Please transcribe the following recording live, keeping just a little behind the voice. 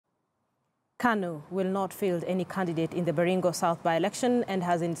KANU will not field any candidate in the Baringo South by-election and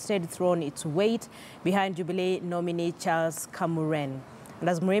has instead thrown its weight behind Jubilee nominee Charles Kamuren. And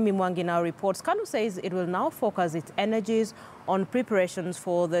as Muremi Mwangi now reports, KANU says it will now focus its energies on preparations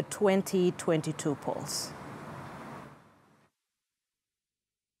for the 2022 polls.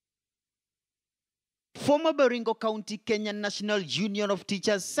 Former Baringo County Kenyan National Union of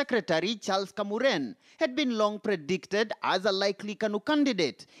Teachers Secretary Charles Kamuren had been long predicted as a likely KANU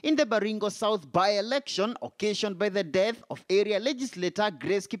candidate in the Baringo South by-election occasioned by the death of area legislator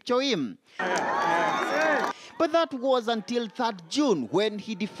Grace Kipchoim. But that was until 3rd June when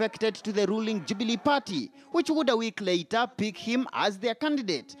he defected to the ruling Jubilee party, which would a week later pick him as their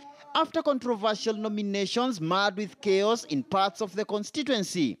candidate after controversial nominations marred with chaos in parts of the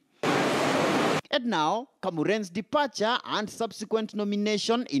constituency. And now, Kamuren's departure and subsequent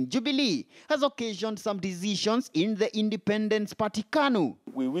nomination in Jubilee has occasioned some decisions in the Independence Party KANU.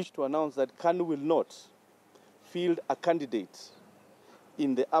 We wish to announce that KANU will not field a candidate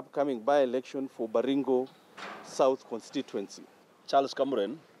in the upcoming by-election for Baringo South constituency. Charles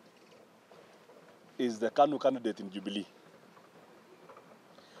Kamuren is the KANU candidate in Jubilee.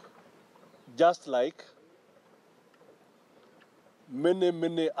 Just like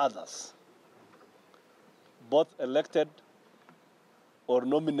many others, both elected or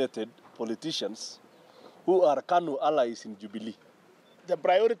nominated politicians who are KANU allies in Jubilee. The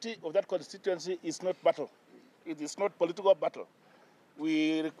priority of that constituency is not battle. It is not political battle.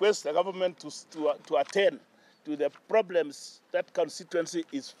 We request the government to attend to the problems that constituency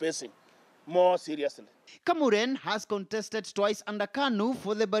is facing more seriously. Kamuren has contested twice under KANU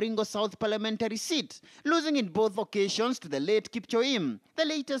for the Baringo South parliamentary seat, losing in both occasions to the late Kipchoim, the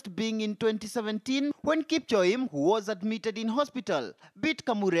latest being in 2017 when Kipchoim, who was admitted in hospital, beat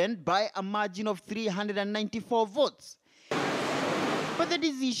Kamuren by a margin of 394 votes. But the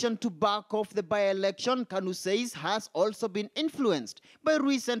decision to back off the by-election, KANU says, has also been influenced by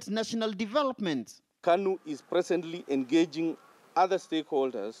recent national developments. KANU is presently engaging other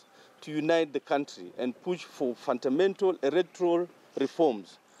stakeholders to unite the country and push for fundamental electoral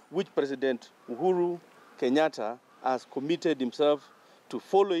reforms, which President Uhuru Kenyatta has committed himself to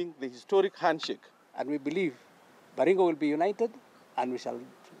following the historic handshake. And we believe Baringo will be united and we shall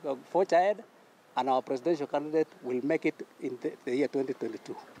forge ahead, and our presidential candidate will make it in the year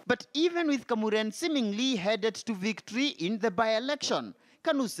 2022. But even with Kamuren seemingly headed to victory in the by-election,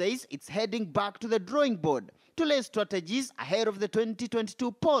 KANU says it's heading back to the drawing board to lay strategies ahead of the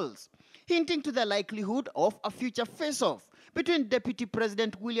 2022 polls, hinting to the likelihood of a future face-off between Deputy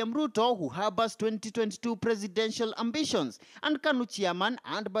President William Ruto, who harbors 2022 presidential ambitions, and KANU chairman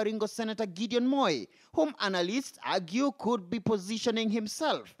and Baringo Senator Gideon Moi, whom analysts argue could be positioning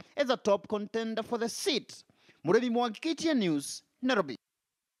himself as a top contender for the seat. Muremi Mwangi, KTN News, Nairobi.